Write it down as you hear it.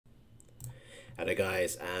Hello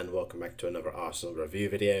guys, and welcome back to another Arsenal review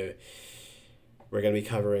video. We're going to be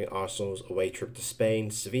covering Arsenal's away trip to Spain,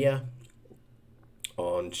 Sevilla,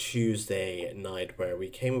 on Tuesday night, where we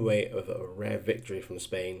came away with a rare victory from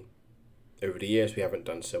Spain. Over the years we haven't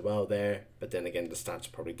done so well there, but then again the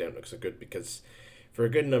stats probably don't look so good because for a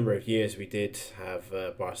good number of years we did have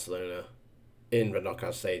Barcelona in the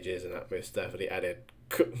knockout stages, and that most definitely added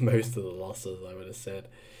most of the losses, I would have said.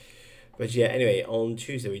 But yeah, anyway, on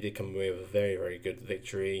Tuesday we did come away with a very, very good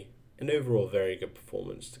victory. An overall very good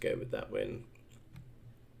performance to go with that win.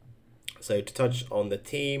 So to touch on the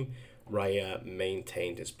team, Raya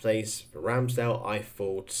maintained his place. For Ramsdale, I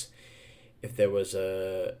thought if there was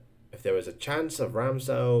a chance of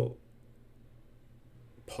Ramsdale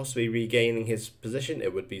possibly regaining his position,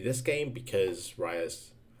 it would be this game, because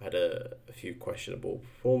Raya's had a few questionable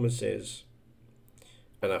performances.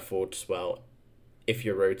 And I thought, well, if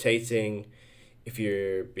you're rotating, if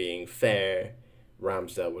you're being fair,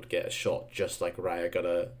 Ramsdale would get a shot, just like Raya got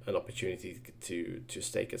an opportunity to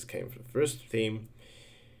stake his claim for the first team.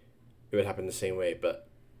 It would happen the same way, but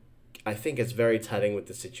I think it's very telling with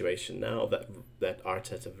the situation now that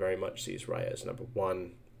Arteta very much sees Raya as number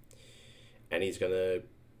one, and he's going to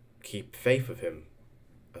keep faith with him.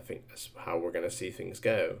 I think that's how we're going to see things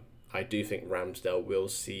go. I do think Ramsdale will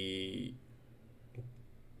see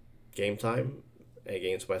game time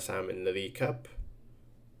against West Ham in the League Cup,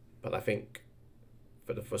 but I think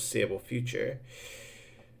for the foreseeable future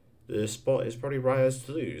the spot is probably Raya's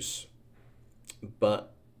to lose,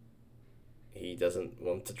 but he doesn't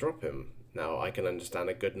want to drop him. Now I can understand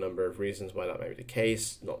a good number of reasons why that may be the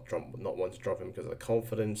case, not want to drop him because of the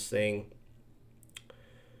confidence thing.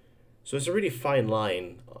 So it's a really fine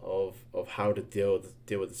line of how to deal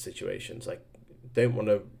with the situations. Like, don't want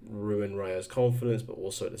to ruin Raya's confidence, but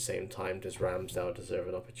also at the same time, does Ramsdale deserve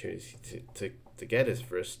an opportunity to get his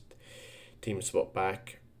first team spot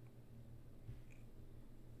back?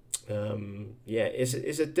 Yeah,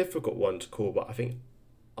 it's a difficult one to call, but I think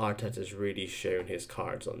Arteta's really shown his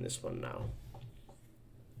cards on this one now.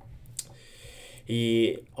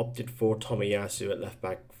 He opted for Tomiyasu at left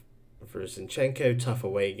back for Zinchenko. Tough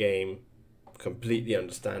away game, completely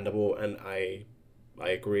understandable, and I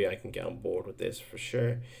agree, I can get on board with this for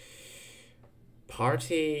sure.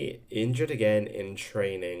 Partey injured again in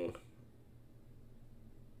training.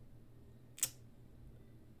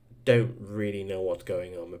 Don't really know what's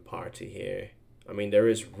going on with Partey here. I mean, there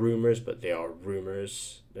is rumours, but they are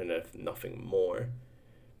rumours. They're nothing more.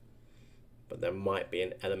 But there might be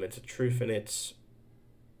an element of truth in it.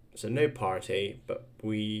 So no Partey, but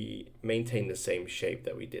we maintain the same shape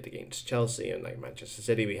that we did against Chelsea, and like Manchester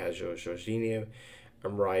City, we had Jorginho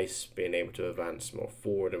and Rice being able to advance more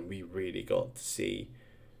forward, and we really got to see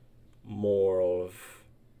more of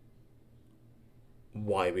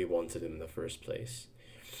why we wanted him in the first place.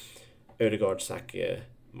 Odegaard, Saka,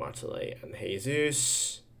 Martinelli and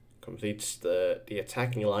Jesus completes the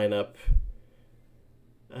attacking lineup.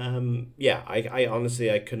 Yeah, I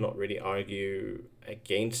honestly, I could not really argue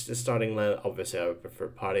against the starting line. Obviously I would prefer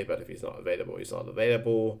Partey, but if he's not available, he's not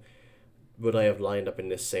available. Would I have lined up in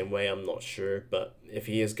this same way? I'm not sure, but if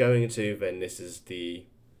he is going to, then this is the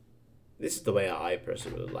way I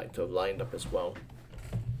personally would like to have lined up as well.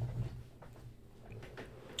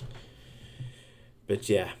 But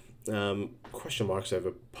yeah, question marks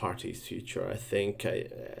over Partey's future. I think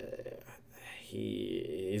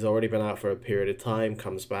he's already been out for a period of time,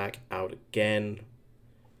 comes back out again.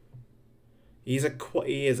 He is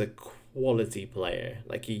a quality player.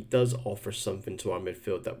 Like, he does offer something to our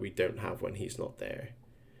midfield that we don't have when he's not there.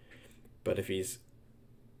 But if he's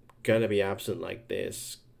gonna be absent like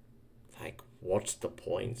this, like, what's the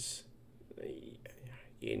point?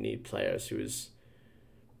 You need players who is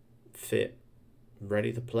fit,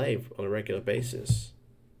 ready to play on a regular basis.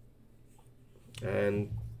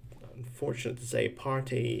 And unfortunate to say,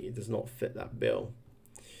 Partey does not fit that bill.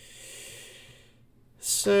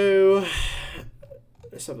 So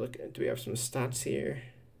let's have a look. Do we have some stats here?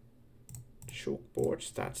 Chalkboard,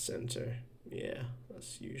 stats center. Yeah,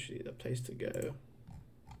 that's usually the place to go.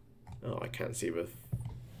 Oh, I can't see with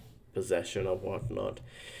possession or whatnot.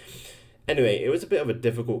 Anyway, it was a bit of a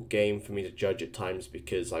difficult game for me to judge at times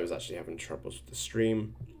because I was actually having troubles with the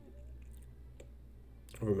stream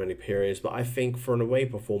over many periods. But I think for an away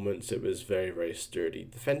performance, it was very, very sturdy.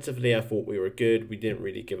 Defensively, I thought we were good. We didn't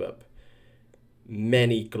really give up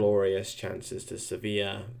many glorious chances to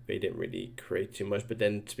Sevilla. They didn't really create too much, but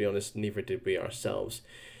then, to be honest, neither did we ourselves.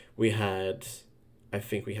 I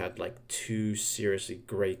think we had like 2 seriously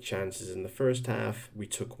great chances in the first half. We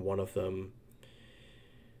took one of them.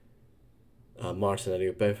 Martinelli,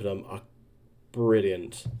 both of them are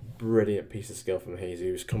brilliant brilliant piece of skill from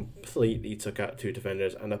Jesus. Completely took out two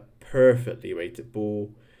defenders and a perfectly weighted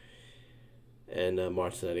ball. And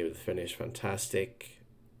Martinelli with the finish, fantastic.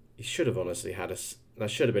 He should have honestly had that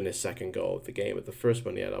should have been his second goal of the game. But the first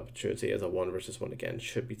one he had opportunity as a 1-versus-1 again,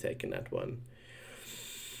 should be taking that one.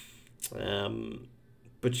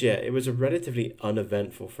 But yeah, it was a relatively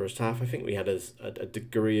uneventful first half. I think we had a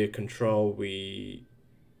degree of control. I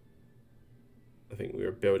think we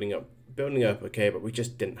were building up okay, but we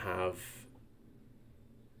just didn't have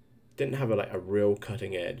a real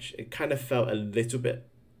cutting edge. It kind of felt a little bit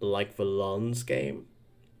like the Lens game.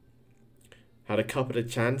 Had a couple of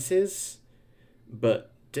chances,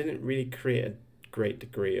 but didn't really create a great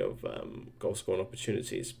degree of goal scoring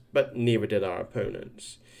opportunities. But neither did our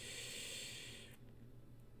opponents.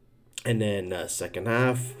 And then second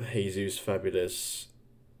half, Jesus fabulous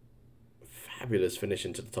finish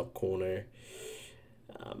into the top corner.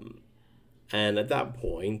 And at that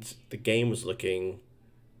point, the game was looking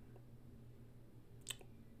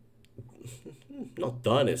not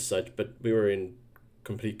done as such, but we were in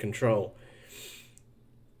complete control.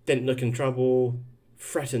 Didn't look in trouble,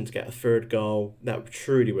 threatened to get a third goal. That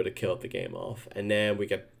truly would have killed the game off. And then we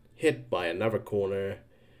get hit by another corner.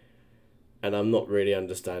 And I'm not really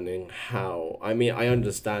understanding how. I mean, I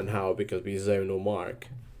understand how because we zonal mark.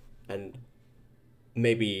 And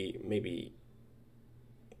maybe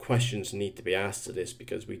questions need to be asked to this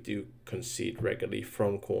because we do concede regularly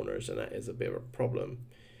from corners, and that is a bit of a problem.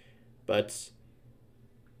 But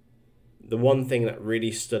the one thing that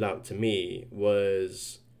really stood out to me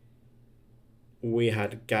was we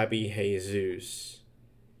had Gabby Jesus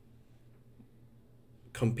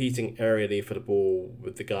competing aerially for the ball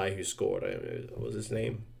with the guy who scored. I don't know, what was his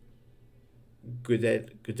name?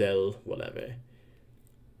 Goodell, whatever.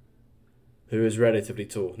 Who is relatively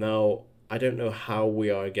tall. Now, I don't know how we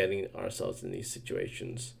are getting ourselves in these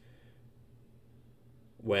situations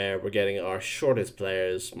where we're getting our shortest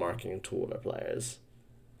players marking taller players.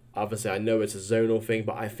 Obviously, I know it's a zonal thing,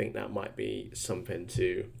 but I think that might be something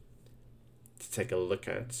to take a look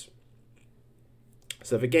at.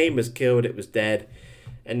 So the game was killed, it was dead,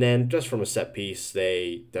 and then just from a set piece,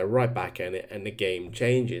 they're right back in it, and the game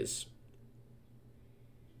changes.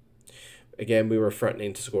 Again, we were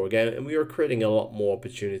threatening to score again, and we were creating a lot more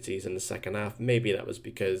opportunities in the second half. Maybe that was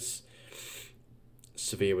because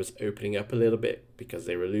Sevilla was opening up a little bit because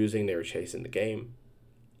they were losing, they were chasing the game.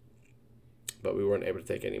 But we weren't able to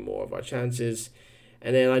take any more of our chances.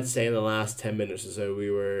 And then I'd say in the last 10 minutes or so, we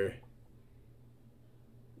were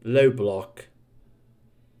low block,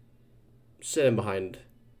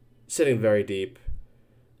 sitting very deep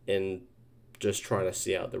in just trying to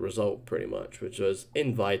see out the result pretty much, which was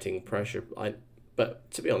inviting pressure.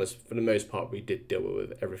 But to be honest, for the most part, we did deal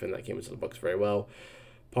with everything that came into the box very well,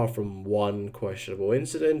 apart from one questionable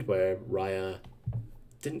incident where Raya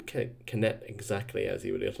didn't connect exactly as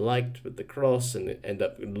he would have liked with the cross, and it ended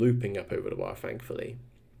up looping up over the bar, thankfully.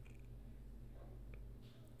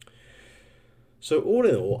 So all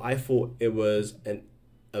in all, I thought it was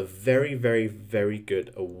a very, very, very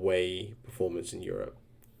good away performance in Europe.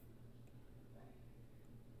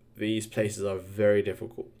 These places are very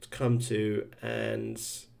difficult to come to, and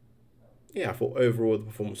yeah, I thought overall the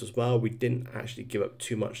performance was well. We didn't actually give up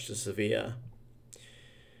too much to Sevilla,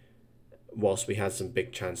 whilst we had some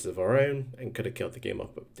big chances of our own and could have killed the game off,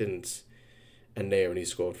 but didn't. And they only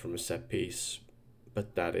scored from a set piece,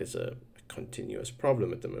 but that is a continuous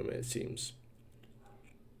problem at the moment, it seems.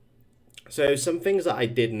 So some things that I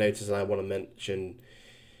did notice and I want to mention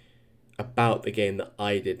about the game that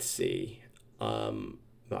I did see,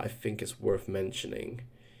 that I think is worth mentioning.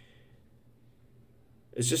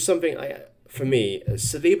 It's just something for me,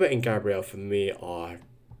 Saliba and Gabriel for me are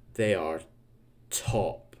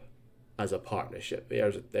top as a partnership. They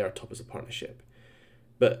are top as a partnership.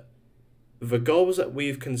 But the goals that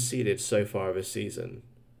we've conceded so far this season,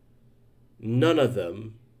 none of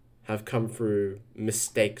them have come through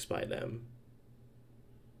mistakes by them.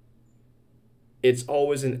 It's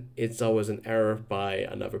always an error by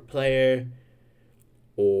another player,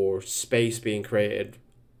 or space being created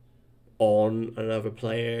on another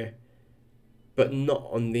player, but not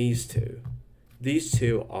on these two. These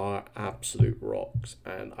two are absolute rocks,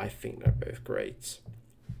 and I think they're both great.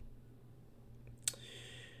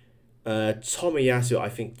 Tomiyasu, I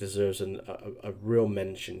think, deserves a real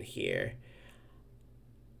mention here.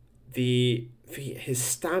 His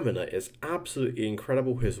stamina is absolutely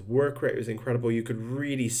incredible. His work rate is incredible. You could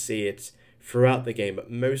really see it throughout the game,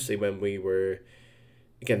 but mostly when we were,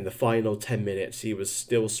 again, the final 10 minutes, he was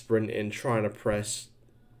still sprinting, trying to press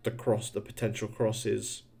the potential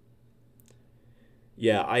crosses.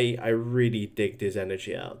 yeah, I really digged his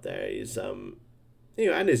energy out there. He's and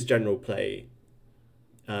his general play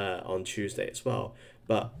on Tuesday as well.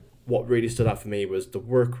 But what really stood out for me was the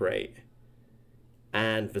work rate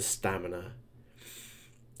and the stamina.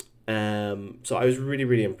 So I was really,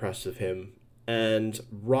 really impressed with him. And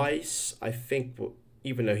Rice, I think,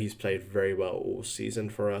 even though he's played very well all season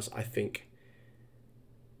for us, I think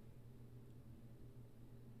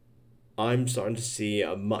I'm starting to see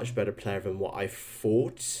a much better player than what I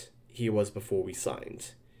thought he was before we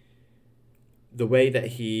signed. The way that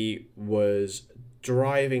he was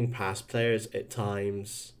driving past players at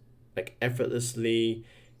times, like effortlessly,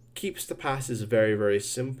 keeps the passes very, very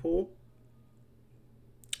simple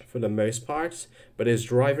for the most part, but his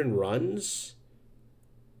driving runs,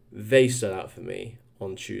 they stood out for me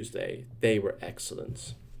on Tuesday. They were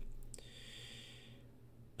excellent.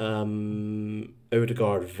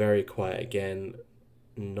 Odegaard very quiet again.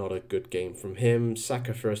 Not a good game from him.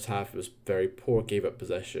 Saka first half was very poor, gave up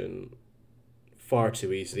possession far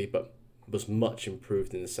too easily, but was much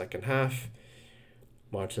improved in the second half.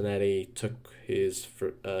 Martinelli took his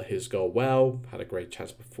goal well, had a great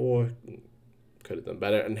chance before, could have done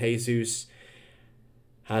better, and Jesus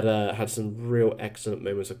had some real excellent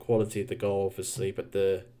moments of quality at the goal, obviously, but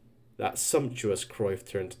that sumptuous Cruyff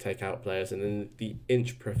turn to take out players, and then the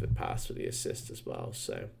inch perfect pass for the assist as well.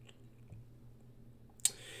 So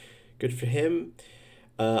good for him.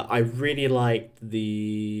 I really liked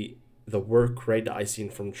the work rate that I seen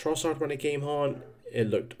from Trossard when he came on. It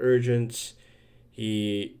looked urgent.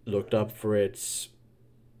 He looked up for it.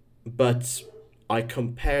 But I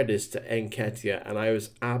compared this to Nketiah, and I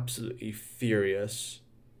was absolutely furious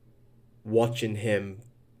watching him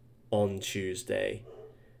on Tuesday.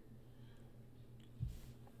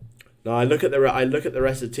 Now I look at the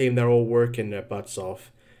rest of the team; they're all working their butts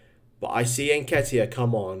off, but I see Nketiah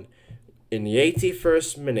come on in the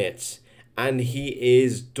 81st minute, and he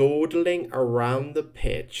is dawdling around the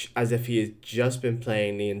pitch as if he has just been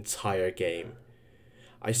playing the entire game.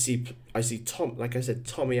 I see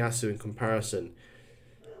Tomiyasu in comparison.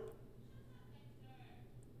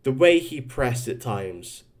 The way he pressed at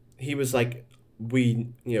times, he was like,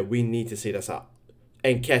 we need to see this out.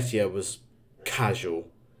 Nketiah was casual.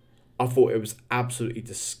 I thought it was absolutely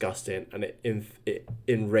disgusting, and it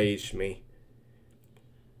enraged me.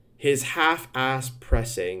 His half-ass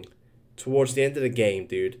pressing towards the end of the game,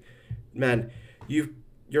 dude. Man,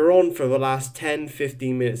 you're on for the last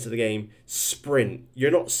 10-15 minutes of the game. Sprint. You're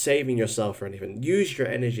not saving yourself or anything. Use your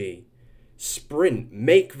energy. Sprint.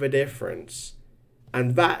 Make the difference.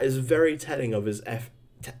 And that is very telling of his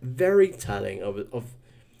very telling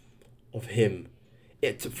of him.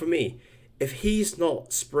 For me, if he's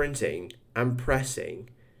not sprinting and pressing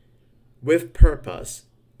with purpose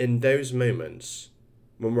in those moments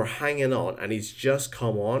when we're hanging on and he's just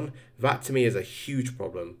come on, that to me is a huge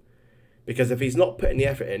problem. Because if he's not putting the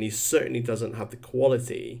effort in, he certainly doesn't have the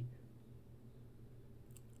quality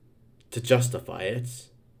to justify it.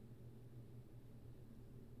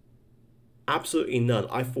 Absolutely none.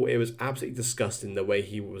 I thought it was absolutely disgusting the way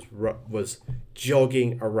he was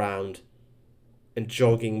jogging around and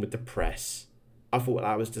jogging with the press. I thought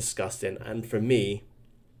that was disgusting. And for me,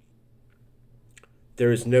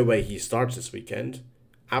 there is no way he starts this weekend.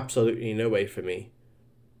 Absolutely no way for me.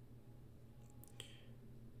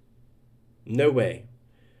 No way.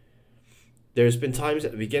 There's been times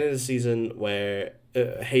at the beginning of the season where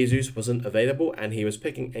Jesus wasn't available and he was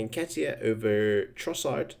picking Nketiah over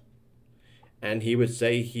Trossard. And he would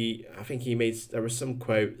say there was some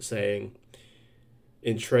quote saying,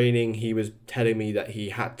 in training, he was telling me that he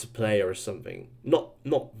had to play or something. Not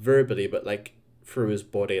verbally, but like through his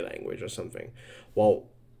body language or something. Well,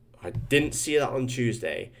 I didn't see that on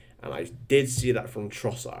Tuesday, and I did see that from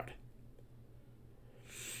Trossard.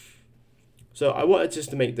 So I wanted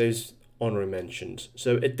just to make those honorary mentions.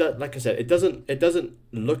 So like I said, it doesn't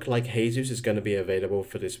look like Jesus is going to be available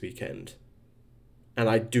for this weekend. And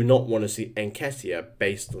I do not want to see Nketiah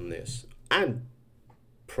based on this and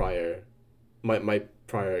my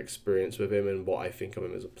prior experience with him and what I think of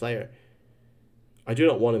him as a player. I do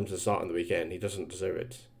not want him to start on the weekend. He doesn't deserve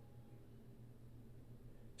it.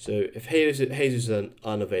 So if Jesus is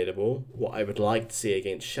unavailable, what I would like to see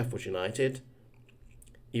against Sheffield United,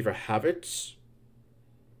 either Havertz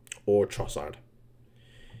or Trossard.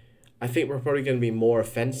 I think we're probably going to be more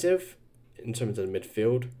offensive in terms of the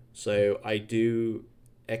midfield. So I do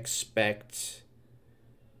expect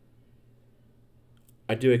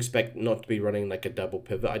not to be running like a double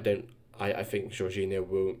pivot. I think Jorginho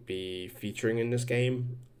won't be featuring in this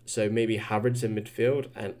game. So maybe Havertz in midfield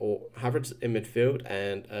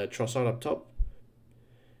and Trossard up top.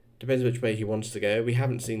 Depends which way he wants to go. We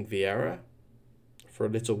haven't seen Vieira for a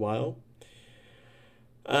little while.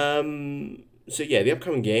 So yeah, the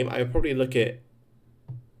upcoming game, I would probably look at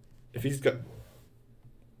if he's gonna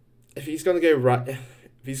go right.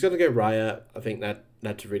 If he's gonna go Raya, I think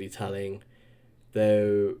that's really telling.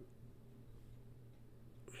 Though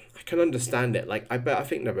I can understand it. Like I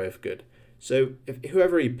think they're both good. So if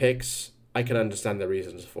whoever he picks, I can understand the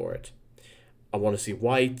reasons for it. I want to see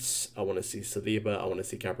White. I want to see Saliba. I want to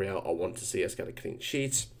see Gabriel. I want to see us get a clean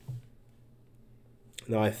sheet.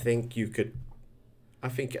 Now I think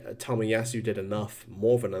Tomiyasu did enough,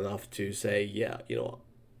 more than enough, to say, yeah, you know what,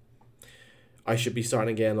 I should be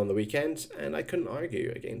starting again on the weekends, and I couldn't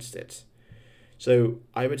argue against it. So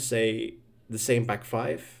I would say the same back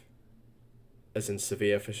five as in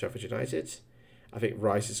Sevilla for Sheffield United. I think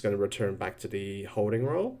Rice is going to return back to the holding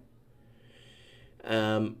role.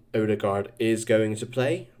 Odegaard is going to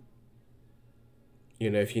play. You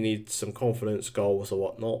know, if you need some confidence, goals or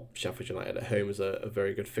whatnot, Sheffield United at home is a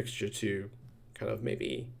very good fixture to kind of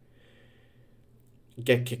maybe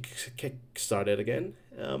get kick started again.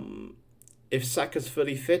 If Saka's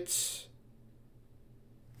fully fit,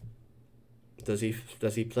 does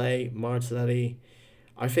he play Martinelli?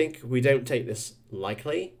 I think we don't take this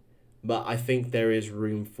lightly, but I think there is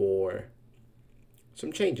room for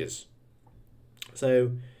some changes.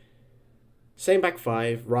 So, same back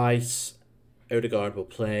five, Rice, Odegaard will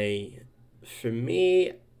play. For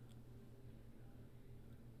me,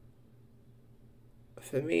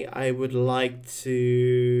 I would like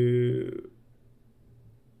to...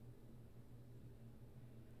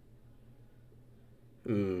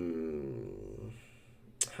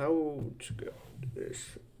 How to go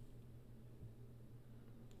this?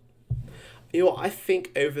 You know, I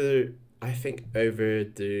think over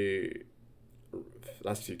the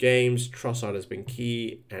last few games, Trossard has been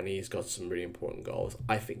key, and he's got some really important goals.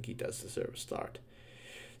 I think he does deserve a start.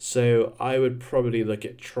 So I would probably look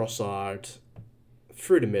at Trossard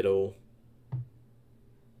through the middle,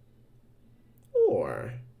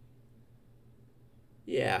 or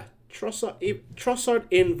yeah, Trossard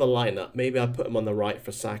in the lineup. Maybe I put him on the right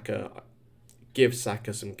for Saka. Give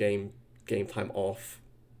Saka some game time off.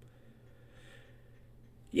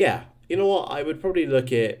 Yeah, you know what? I would probably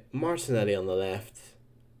look at Martinelli on the left.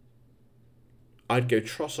 I'd go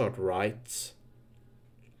Trossard right.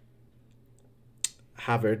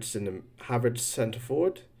 Havertz centre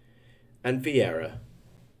forward, and Vieira.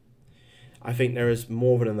 I think there is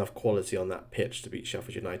more than enough quality on that pitch to beat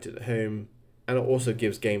Sheffield United at home, and it also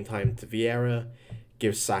gives game time to Vieira,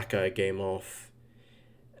 gives Saka a game off,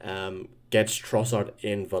 gets Trossard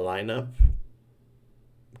in the lineup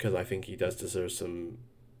because I think he does deserve some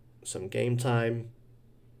game time,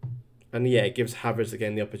 and yeah, it gives Havertz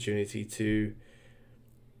again the opportunity to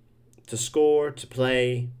score, to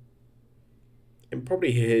play, and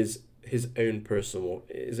probably his own personal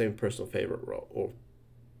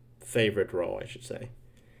favorite role, I should say.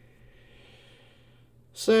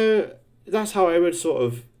 So that's how I would sort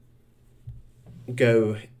of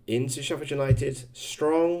go into Sheffield United.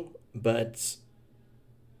 Strong, but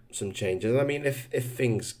some changes. I mean, if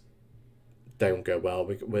things don't go well,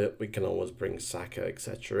 we can always bring Saka,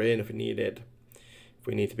 etc. in if we need it. If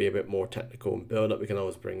we need to be a bit more technical and build up, we can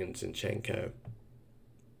always bring in Zinchenko.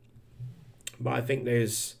 But I think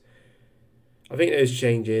those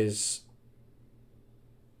changes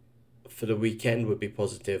for the weekend would be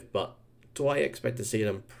positive, but do I expect to see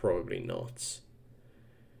them? Probably not.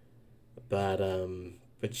 But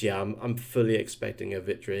yeah, I'm fully expecting a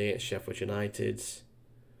victory against Sheffield United.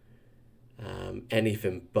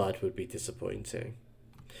 Anything but would be disappointing.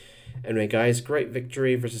 Anyway, guys, great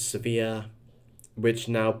victory versus Sevilla, which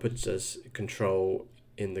now puts us control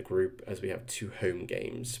in the group as we have 2 home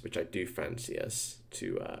games, which I do fancy us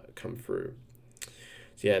to come through.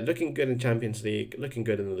 So yeah, looking good in Champions League, looking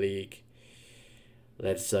good in the league.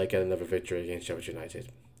 Let's get another victory against Sheffield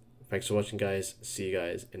United. Thanks for watching, guys. See you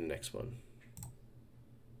guys in the next one.